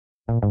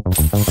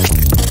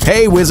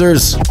Hey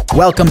Wizzers!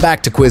 Welcome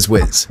back to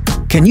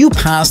QuizwizZ. Can you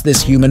pass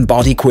this human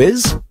body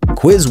quiz?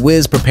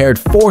 QuizwizZ prepared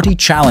 40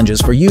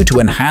 challenges for you to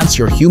enhance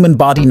your human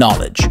body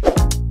knowledge.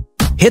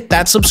 Hit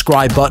that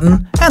subscribe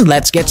button and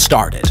let's get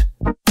started.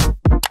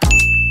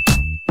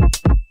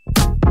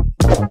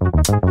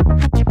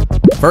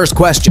 First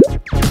question.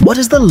 What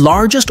is the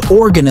largest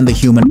organ in the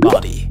human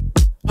body?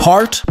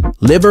 Heart,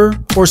 liver,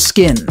 or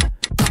skin?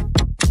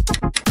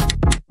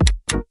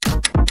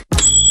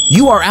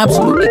 You are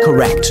absolutely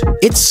correct.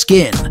 It's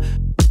skin.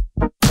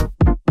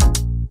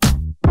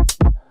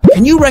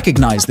 Can you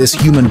recognize this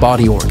human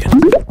body organ?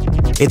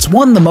 It's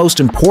the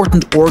most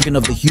important organ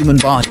of the human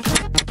body.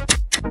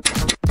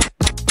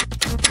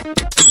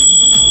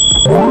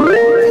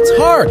 It's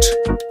heart.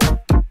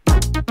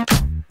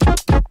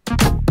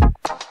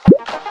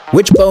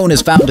 Which bone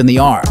is found in the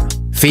arm?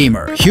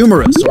 Femur,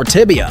 humerus, or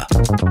tibia?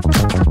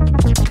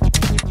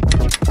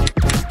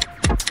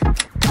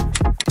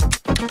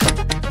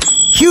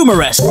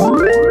 Humerus.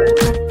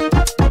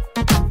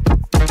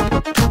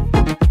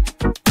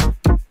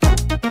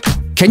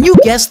 Can you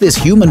guess this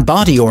human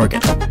body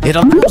organ? It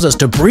allows us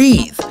to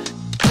breathe.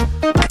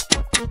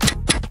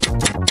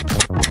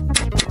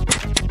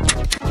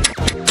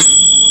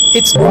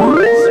 It's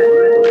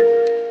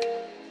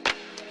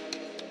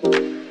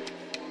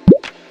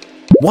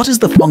What is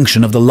the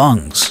function of the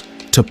lungs?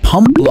 To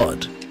pump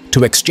blood,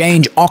 to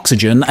exchange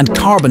oxygen and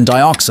carbon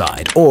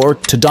dioxide, or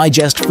to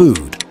digest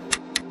food?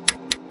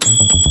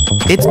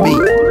 It's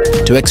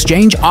B. To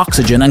exchange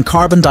oxygen and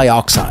carbon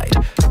dioxide.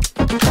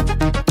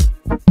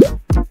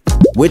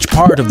 Which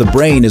part of the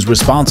brain is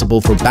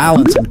responsible for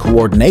balance and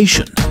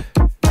coordination?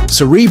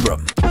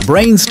 Cerebrum,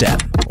 brainstem,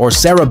 or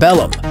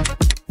cerebellum?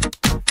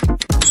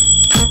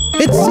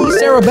 It's C.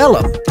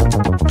 Cerebellum.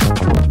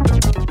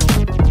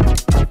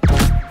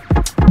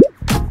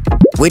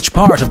 Which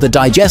part of the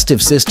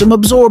digestive system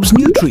absorbs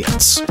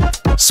nutrients?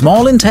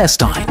 Small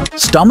intestine,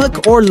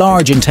 stomach, or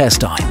large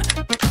intestine?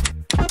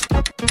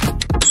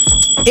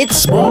 It's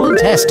small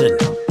intestine.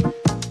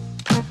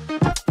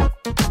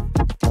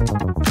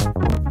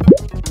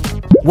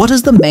 What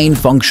is the main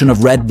function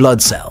of red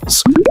blood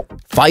cells?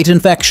 Fight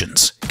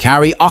infections,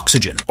 carry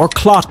oxygen, or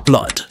clot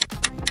blood?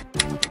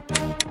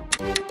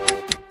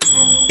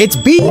 It's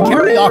B.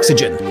 Carry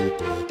oxygen.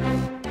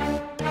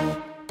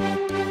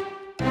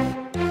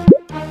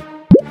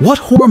 What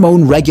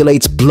hormone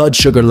regulates blood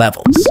sugar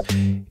levels?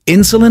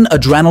 Insulin,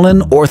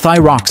 adrenaline, or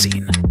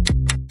thyroxine?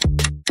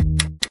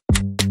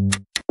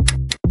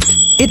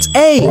 It's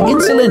A.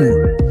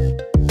 Insulin.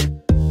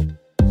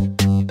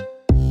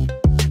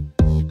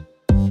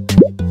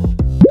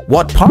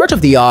 What part of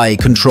the eye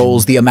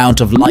controls the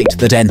amount of light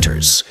that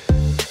enters?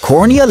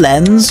 Cornea,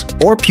 lens,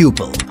 or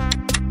pupil?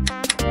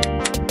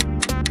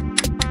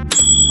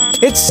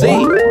 It's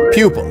C.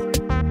 Pupil.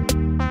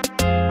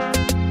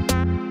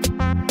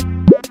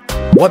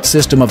 What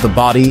system of the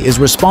body is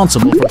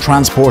responsible for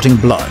transporting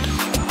blood?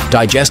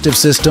 Digestive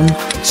system,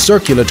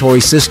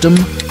 circulatory system,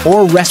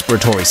 or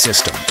respiratory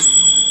system?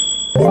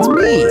 It's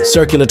B.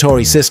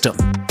 Circulatory system.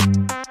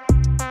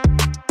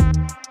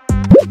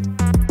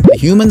 The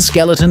human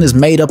skeleton is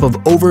made up of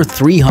over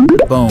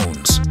 300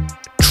 bones.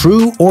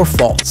 True or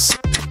false?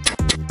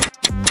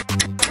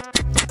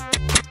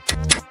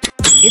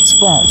 It's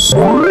false.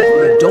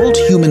 The adult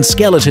human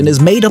skeleton is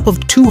made up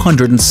of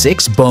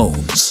 206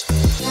 bones.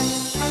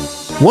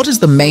 What is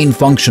the main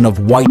function of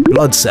white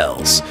blood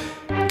cells?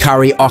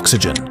 Carry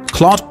oxygen,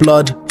 clot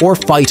blood, or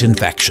fight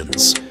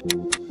infections?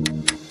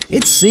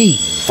 It's C.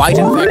 Fight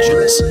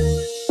infections.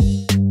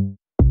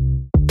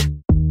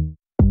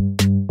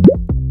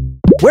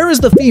 Where is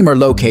the femur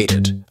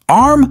located?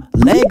 Arm,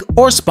 leg,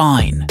 or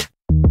spine?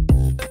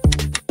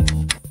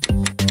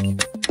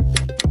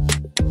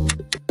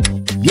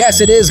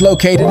 Yes, it is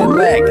located in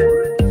leg.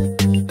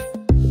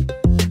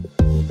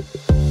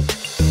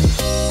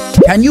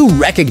 Can you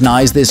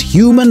recognize this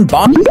human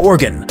body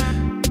organ?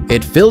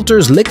 It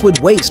filters liquid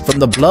waste from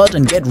the blood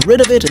and gets rid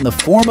of it in the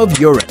form of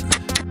urine.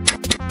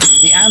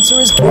 The answer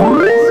is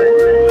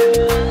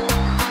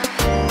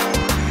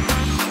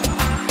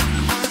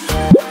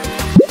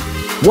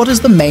What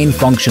is the main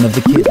function of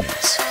the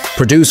kidneys?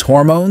 Produce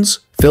hormones,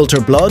 filter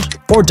blood,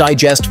 or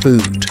digest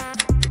food?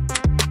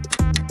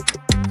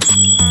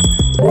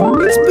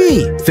 It's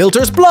B.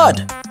 Filters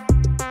blood.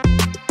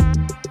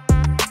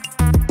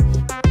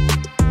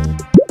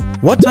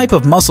 What type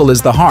of muscle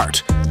is the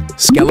heart?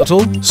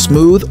 Skeletal,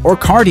 smooth, or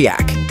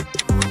cardiac?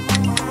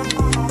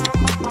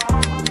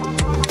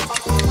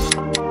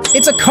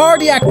 It's a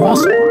cardiac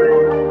muscle.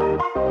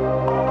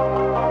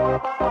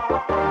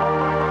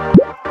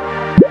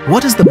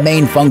 What is the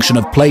main function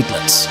of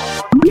platelets?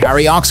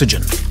 Carry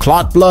oxygen,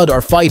 clot blood,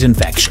 or fight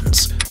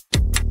infections?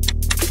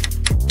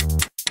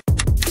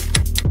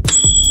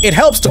 It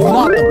helps to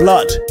clot the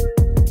blood.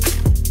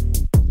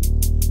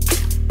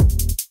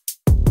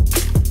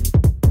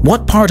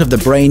 What part of the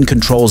brain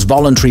controls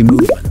voluntary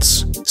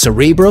movements?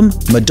 Cerebrum,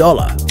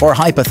 medulla, or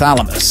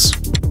hypothalamus?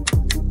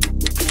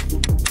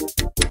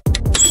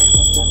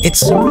 It's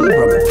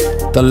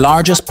cerebrum, the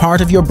largest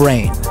part of your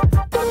brain.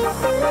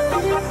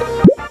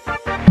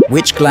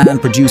 Which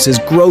gland produces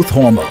growth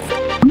hormone?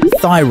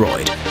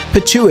 Thyroid,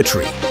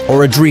 pituitary,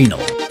 or adrenal?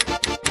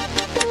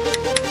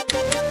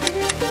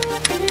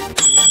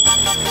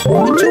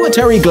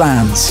 Pituitary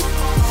glands.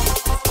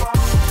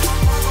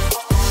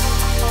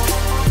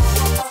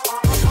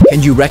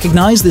 Can you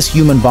recognize this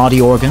human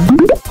body organ?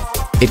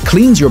 It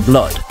cleans your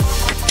blood.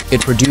 It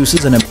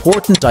produces an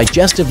important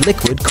digestive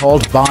liquid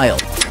called bile.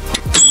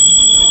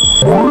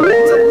 It's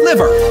a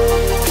liver.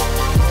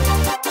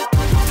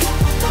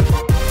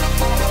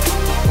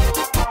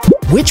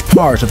 Which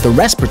part of the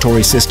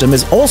respiratory system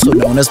is also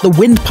known as the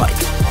windpipe?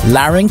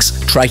 Larynx,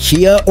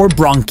 trachea, or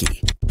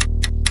bronchi?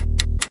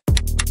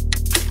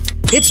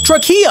 It's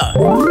trachea!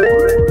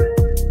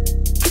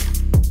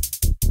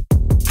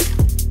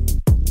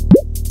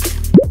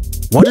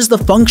 What is the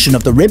function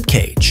of the rib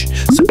cage?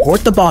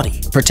 Support the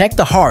body, protect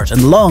the heart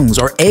and lungs,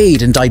 or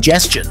aid in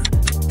digestion?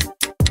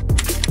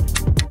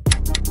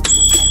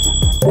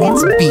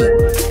 It's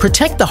B.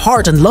 Protect the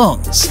heart and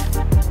lungs.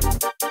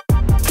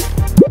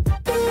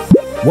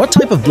 What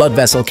type of blood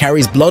vessel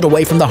carries blood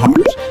away from the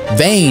heart?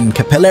 Vein,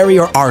 capillary,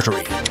 or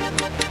artery?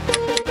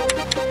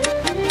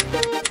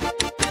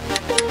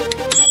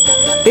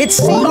 It's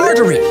C.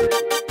 Artery.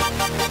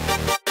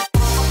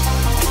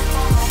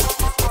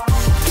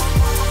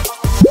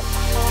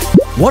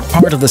 What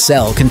part of the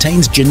cell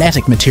contains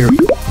genetic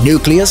material?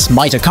 Nucleus,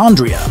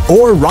 mitochondria,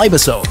 or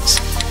ribosomes?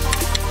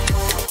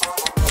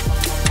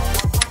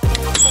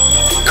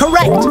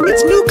 Correct!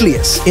 It's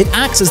nucleus. It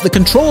acts as the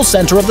control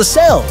center of the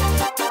cell.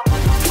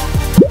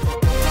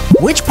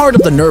 Which part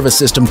of the nervous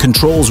system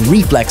controls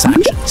reflex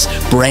actions?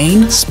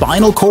 Brain,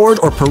 spinal cord,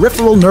 or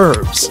peripheral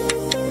nerves?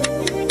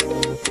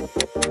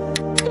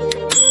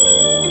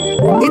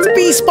 It's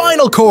B.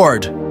 Spinal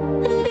cord.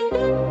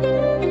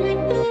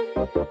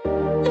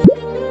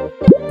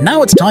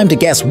 Now it's time to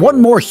guess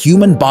one more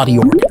human body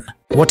organ.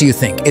 What do you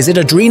think? Is it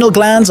adrenal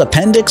glands,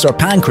 appendix, or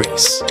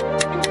pancreas?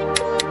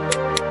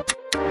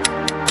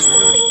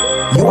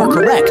 You are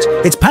correct.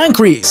 It's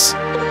pancreas.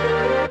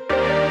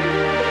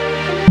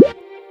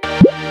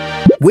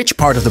 Which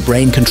part of the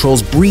brain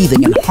controls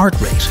breathing and heart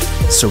rate?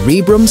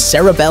 Cerebrum,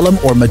 cerebellum,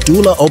 or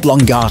medulla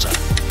oblongata?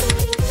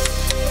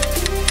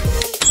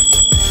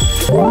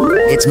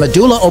 It's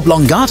medulla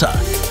oblongata.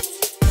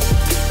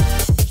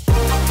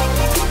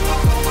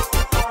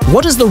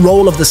 What is the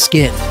role of the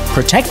skin?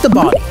 Protect the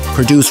body,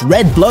 produce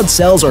red blood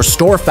cells, or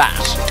store fat?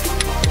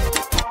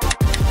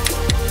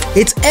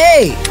 It's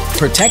A.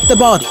 Protect the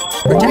body,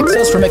 protects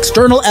us from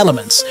external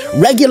elements,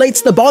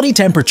 regulates the body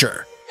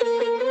temperature.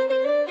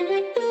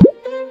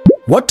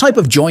 What type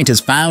of joint is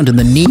found in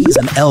the knees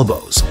and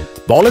elbows?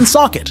 Ball and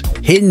socket,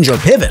 hinge, or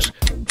pivot?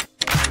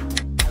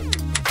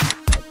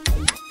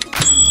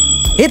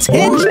 It's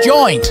hinge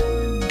joint.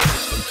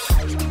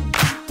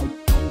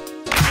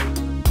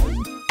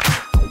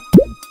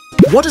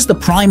 What is the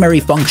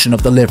primary function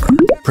of the liver?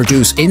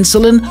 Produce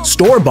insulin,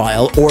 store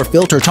bile, or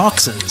filter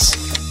toxins?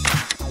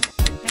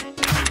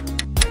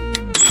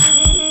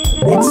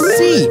 It's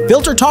C.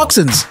 Filter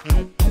toxins.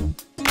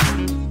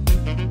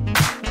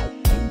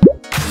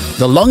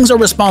 The lungs are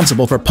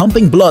responsible for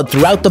pumping blood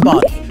throughout the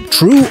body.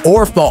 True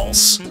or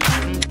false?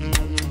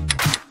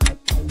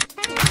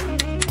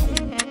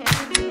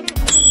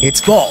 It's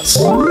false,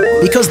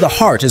 because the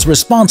heart is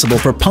responsible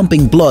for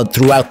pumping blood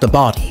throughout the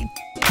body.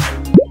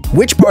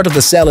 Which part of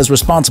the cell is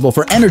responsible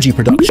for energy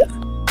production?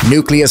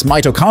 Nucleus,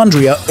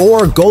 mitochondria,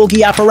 or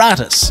Golgi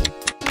apparatus?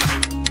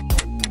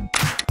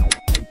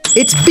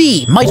 It's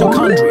B.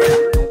 Mitochondria.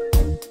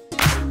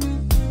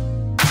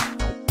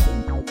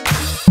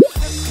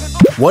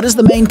 What is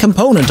the main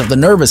component of the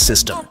nervous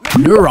system?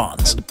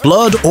 Neurons,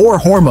 blood, or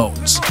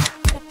hormones?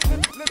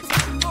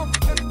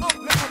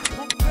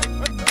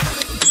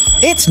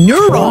 It's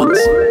neurons!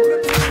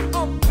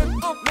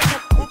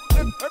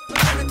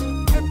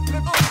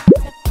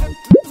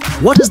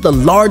 What is the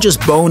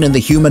largest bone in the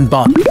human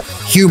body?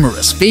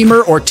 Humerus,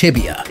 femur, or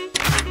tibia?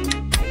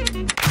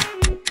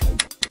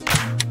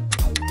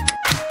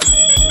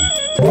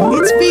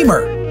 It's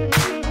femur.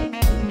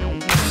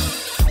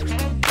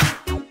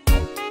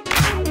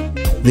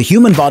 The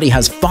human body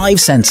has 5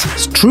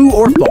 senses. True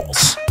or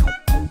false?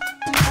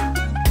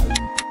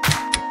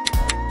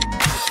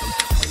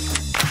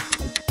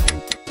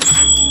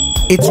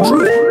 It's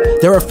true.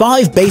 There are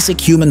 5 basic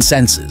human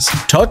senses: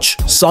 touch,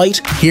 sight,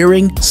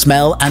 hearing,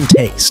 smell, and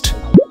taste.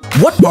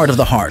 What part of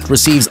the heart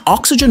receives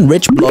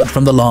oxygen-rich blood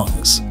from the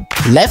lungs?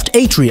 Left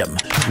atrium,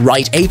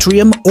 right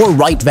atrium, or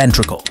right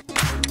ventricle?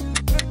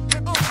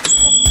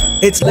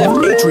 It's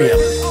left atrium.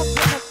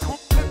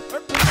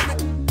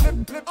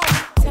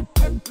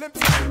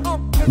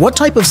 What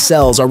type of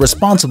cells are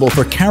responsible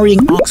for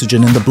carrying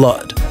oxygen in the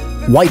blood?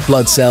 White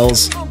blood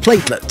cells,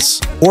 platelets,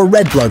 or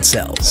red blood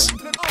cells?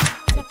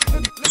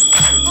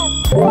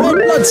 Red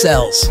blood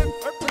cells.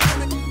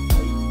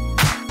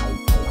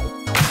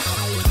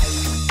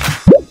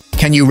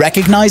 Can you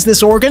recognize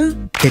this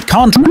organ? It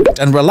contracts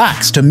and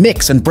relaxes to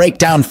mix and break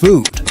down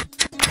food.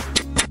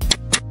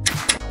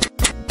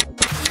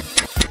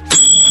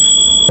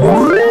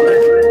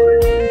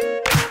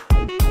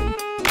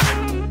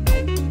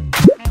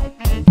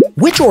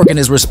 Which organ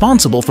is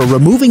responsible for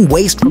removing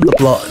waste from the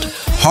blood?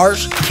 Heart,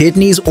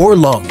 kidneys, or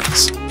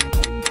lungs?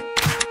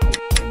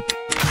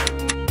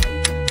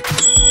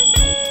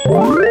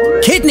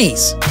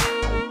 Kidneys!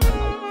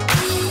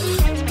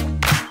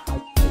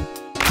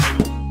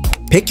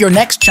 Pick your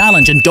next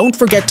challenge and don't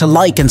forget to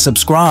like and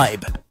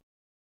subscribe.